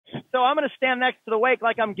So I'm going to stand next to the wake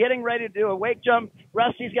like I'm getting ready to do a wake jump.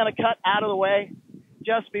 Rusty's going to cut out of the way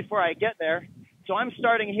just before I get there. So I'm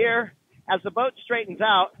starting here as the boat straightens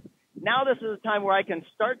out. Now this is the time where I can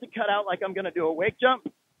start to cut out like I'm going to do a wake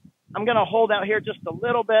jump. I'm going to hold out here just a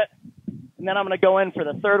little bit, and then I'm going to go in for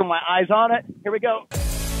the third with my eyes on it. Here we go.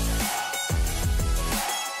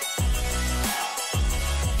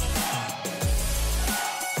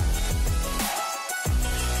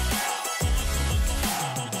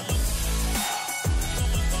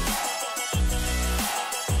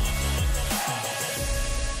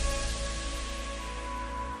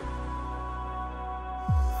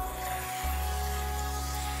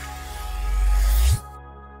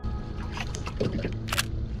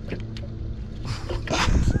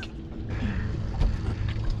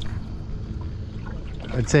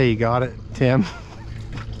 I'd say you got it, Tim.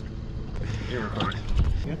 You're recording.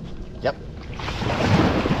 Yep.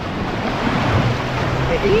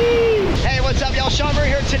 Hey, what's up, y'all? Shaun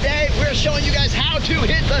here. Today, we're showing you guys how to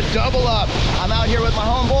hit the double up. I'm out here with my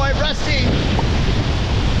homeboy, Rusty.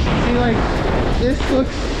 See, like, this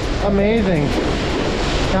looks amazing.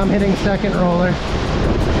 Now I'm hitting second roller.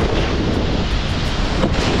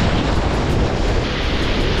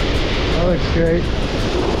 That looks great.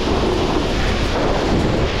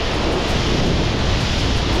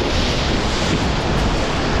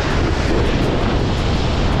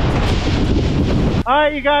 All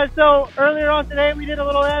right, you guys, so earlier on today, we did a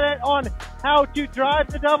little edit on how to drive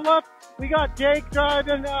the double up. We got Jake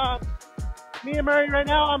driving me and Murray right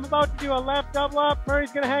now. I'm about to do a left double up.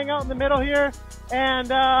 Murray's going to hang out in the middle here, and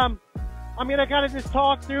I'm going to kind of just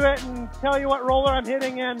talk through it and tell you what roller I'm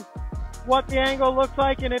hitting and what the angle looks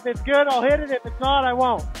like, and if it's good, I'll hit it. If it's not, I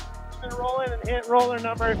won't. I'm going to roll in and hit roller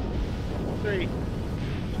number 3.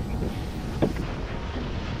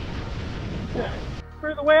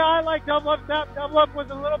 For the way I like double up, that double up was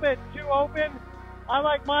a little bit too open. I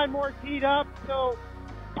like mine more teed up, so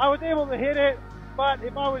I was able to hit it, but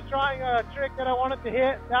if I was trying a trick that I wanted to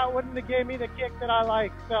hit, that wouldn't have gave me the kick that I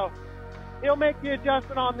like. So he'll make the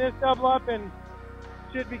adjustment on this double up and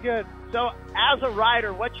should be good. So as a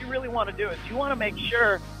rider, what you really want to do is you want to make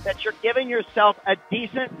sure that you're giving yourself a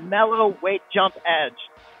decent, mellow weight jump edge.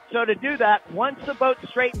 So to do that, once the boat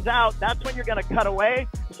straightens out, that's when you're going to cut away.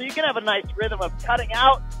 So you can have a nice rhythm of cutting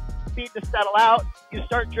out, speed to settle out, you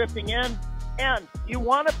start drifting in, and you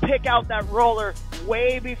want to pick out that roller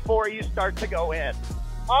way before you start to go in.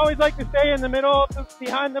 I always like to stay in the middle,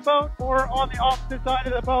 behind the boat, or on the opposite side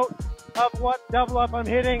of the boat of what double up I'm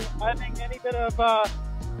hitting. I think any bit of,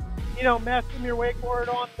 messing your wakeboard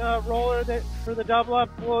on the roller for the double up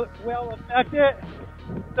will affect it.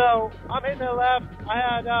 So I'm hitting the left. I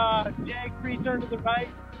had Jake pre-turn to the right.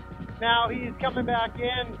 Now he's coming back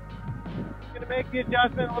in. He's going to make the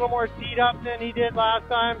adjustment a little more teed up than he did last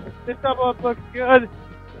time. This double up looks good.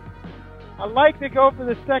 I like to go for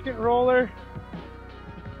the second roller.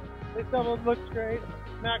 This double up looks great.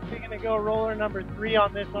 I'm actually going to go roller number 3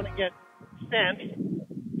 on this one and get sent.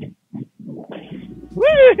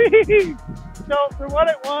 Whee! So for what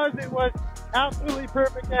it was absolutely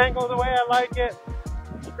perfect angle the way I like it.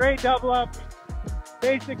 Great double up,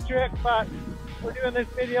 basic trick, but we're doing this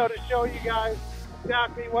video to show you guys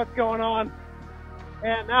exactly what's going on.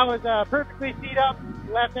 And that was a perfectly teed up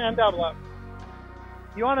left hand double up.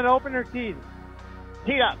 You want it open or teed?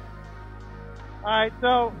 Teed up. All right,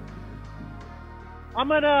 so I'm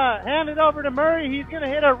gonna hand it over to Murray. He's gonna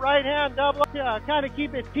hit a right hand double up to kind of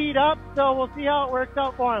keep it teed up. So we'll see how it works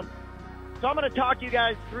out for him. So I'm going to talk you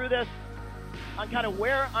guys through this on kind of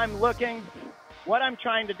where I'm looking, what I'm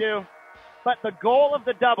trying to do, but the goal of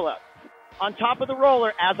the double up on top of the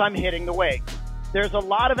roller as I'm hitting the wake. There's a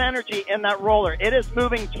lot of energy in that roller. It is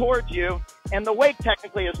moving towards you, and the wake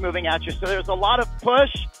technically is moving at you. So there's a lot of push,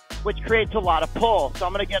 which creates a lot of pull. So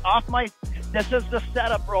I'm going to get off this is the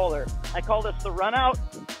setup roller. I call this the run out.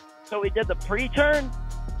 So we did the pre-turn,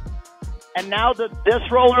 and now this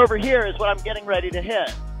roller over here is what I'm getting ready to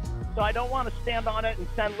hit. So I don't want to stand on it and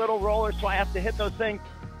send little rollers, so I have to hit those things.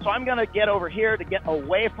 So I'm going to get over here to get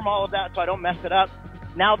away from all of that so I don't mess it up.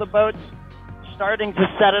 Now the boat's starting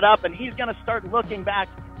to set it up, and he's going to start looking back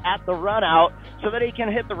at the run out so that he can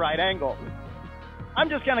hit the right angle. I'm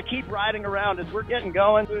just going to keep riding around as we're getting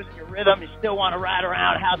going, losing your rhythm. You still want to ride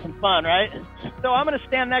around, have some fun, right? So I'm going to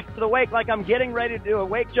stand next to the wake like I'm getting ready to do a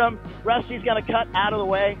wake jump. Rusty's going to cut out of the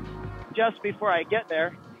way just before I get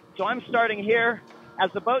there. So I'm starting here. As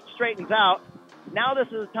the boat straightens out, now this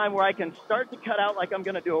is the time where I can start to cut out like I'm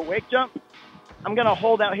going to do a wake jump. I'm going to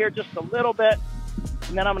hold out here just a little bit,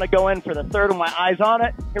 and then I'm going to go in for the third with my eyes on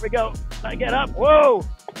it. Here we go. I get up. Whoa!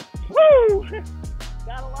 Woo!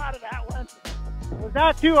 Got a lot of that one. Was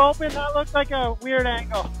that too open? That looked like a weird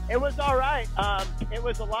angle. It was all right. It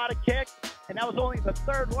was a lot of kick, and that was only the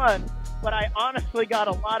third one, but I honestly got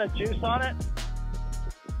a lot of juice on it.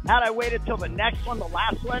 Had I waited till the next one, the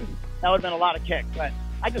last one, that would have been a lot of kick, but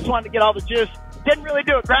I just wanted to get all the juice. Didn't really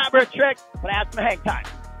do a grabber trick, but I had some hang time.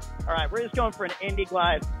 All right, we're just going for an indie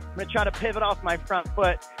glide. I'm gonna try to pivot off my front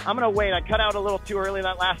foot. I'm gonna wait. I cut out a little too early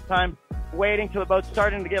that last time. Waiting till the boat's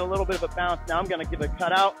starting to get a little bit of a bounce. Now I'm gonna give it a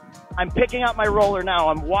cut out. I'm picking out my roller now.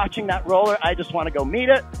 I'm watching that roller. I just wanna go meet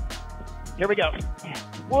it. Here we go.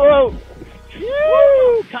 Whoa!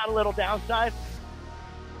 Woo! Caught a little downside.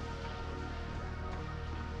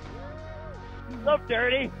 So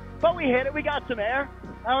dirty, but we hit it. We got some air.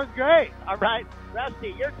 That was great. All right,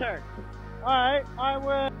 Rusty, your turn. All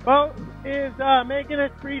right, boat is making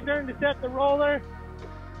its free turn to set the roller.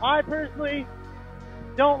 I personally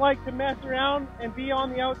don't like to mess around and be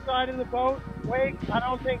on the outside of the boat wake.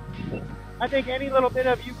 I think any little bit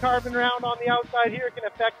of you carving around on the outside here can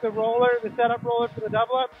affect the roller, the setup roller for the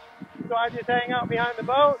double up. So I just hang out behind the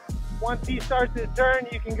boat. Once he starts his turn,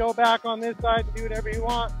 you can go back on this side and do whatever you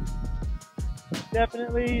want.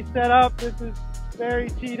 Definitely set up. This is very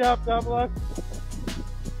teed up double up.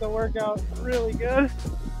 The workout really good.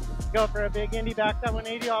 Go for a big indie backside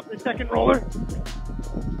 180 off the second roller.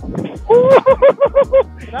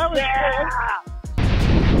 That was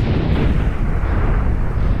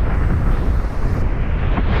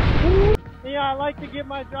good. Yeah, I like to give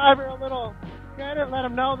my driver a little credit, let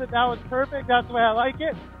him know that was perfect. That's the way I like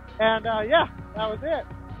it. And yeah, that was it.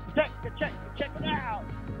 Check it out.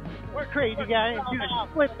 We're crazy guys. You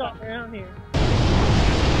flipped up around here.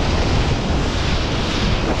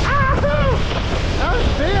 That was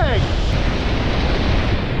big!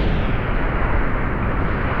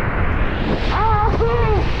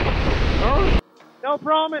 No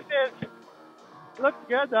promises. Looks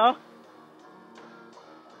good though.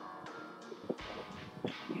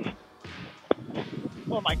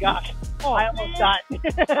 Oh my gosh. Oh, I almost died.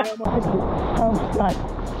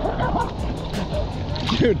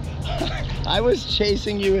 Dude, I was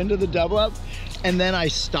chasing you into the double up, and then I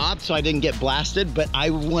stopped so I didn't get blasted, but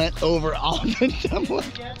I went over all the double up.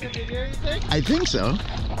 I think so.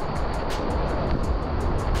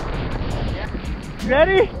 You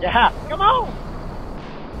ready? Yeah. Come on.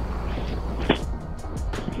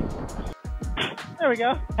 There we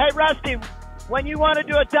go. Hey, Rusty, when you want to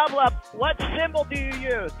do a double up, what symbol do you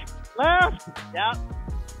use? Left. Yeah.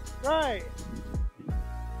 Right.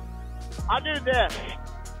 I'll do this.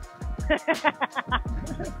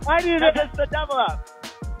 I do this. It's the double up.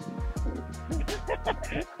 You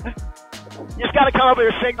just got to come up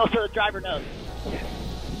with your signal so the driver knows.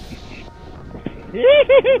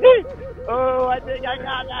 Oh, I think I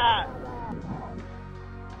got that.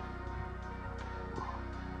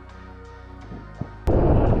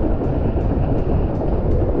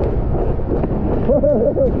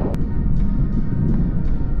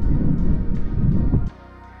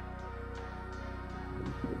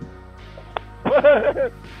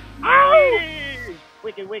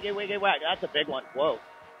 Wicked, wicked, wicked, whack. That's a big one. Whoa.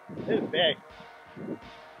 This is big.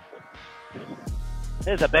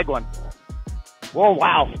 This is a big one. Whoa,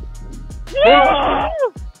 wow. Yeah!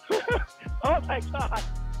 Oh my God.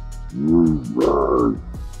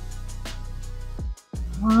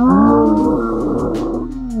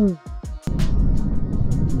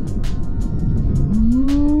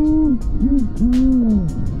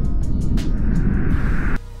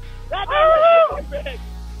 That's really big.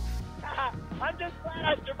 I'm just glad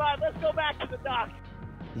I survived. Let's go back to the dock.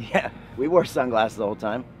 Yeah, we wore sunglasses the whole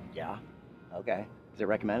time. Yeah, okay. Is it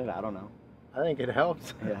recommended? I don't know. I think it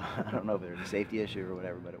helps. Yeah, I don't know if there's a safety issue or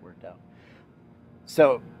whatever, but it worked out.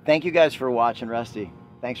 So, thank you guys for watching, Rusty.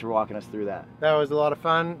 Thanks for walking us through that. That was a lot of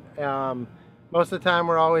fun. Most of the time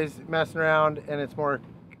we're always messing around and it's more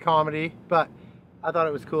comedy, but I thought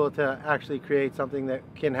it was cool to actually create something that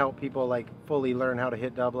can help people like fully learn how to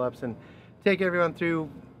hit double ups and take everyone through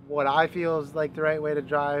what I feel is like the right way to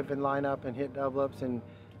drive and line up and hit double ups and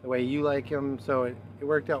the way you like them. So it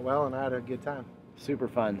worked out well and I had a good time. Super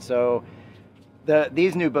fun. So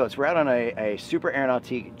these new boats, we're out on a Super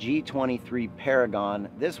Aeronautique G23 Paragon.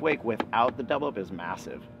 This wake without the double up is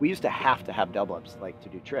massive. We used to have double ups like to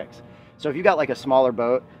do tricks. So if you got like a smaller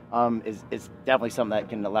boat, it's definitely something that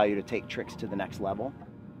can allow you to take tricks to the next level,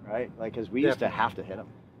 right? Like, cause we used to have to hit them.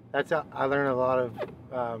 That's how I learned a lot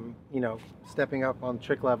of, you know, stepping up on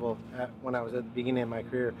trick level when I was at the beginning of my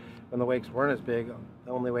career, when the wakes weren't as big.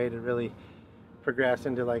 The only way to really progress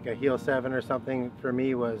into like a heel 7 or something for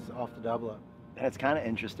me was off the double up. And it's kind of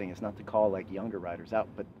interesting. It's not to call like younger riders out,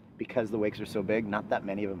 but because the wakes are so big, not that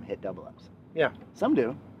many of them hit double ups. Yeah. Some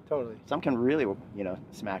do. Totally. Some can really, you know,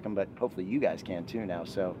 smack them, but hopefully you guys can too now.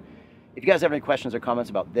 So if you guys have any questions or comments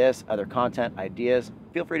about this, other content, ideas,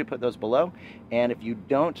 feel free to put those below. And if you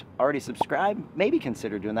don't already subscribe, maybe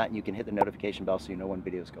consider doing that, and you can hit the notification bell so you know when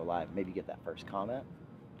videos go live. Maybe get that first comment.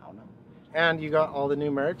 I don't know. And you got all the new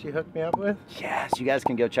merch you hooked me up with? Yes, you guys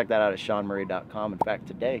can go check that out at ShaunMurray.com. In fact,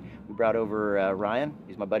 today we brought over Ryan.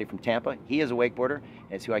 He's my buddy from Tampa. He is a wakeboarder,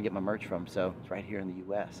 and it's who I get my merch from. So it's right here in the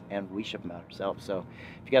U.S., and we ship them out ourselves. So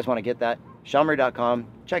if you guys want to get that, ShaunMurray.com,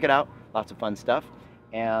 check it out. Lots of fun stuff.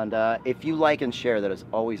 And if you like and share, that is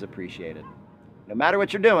always appreciated. No matter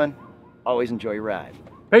what you're doing, always enjoy your ride.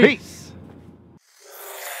 Peace. Peace.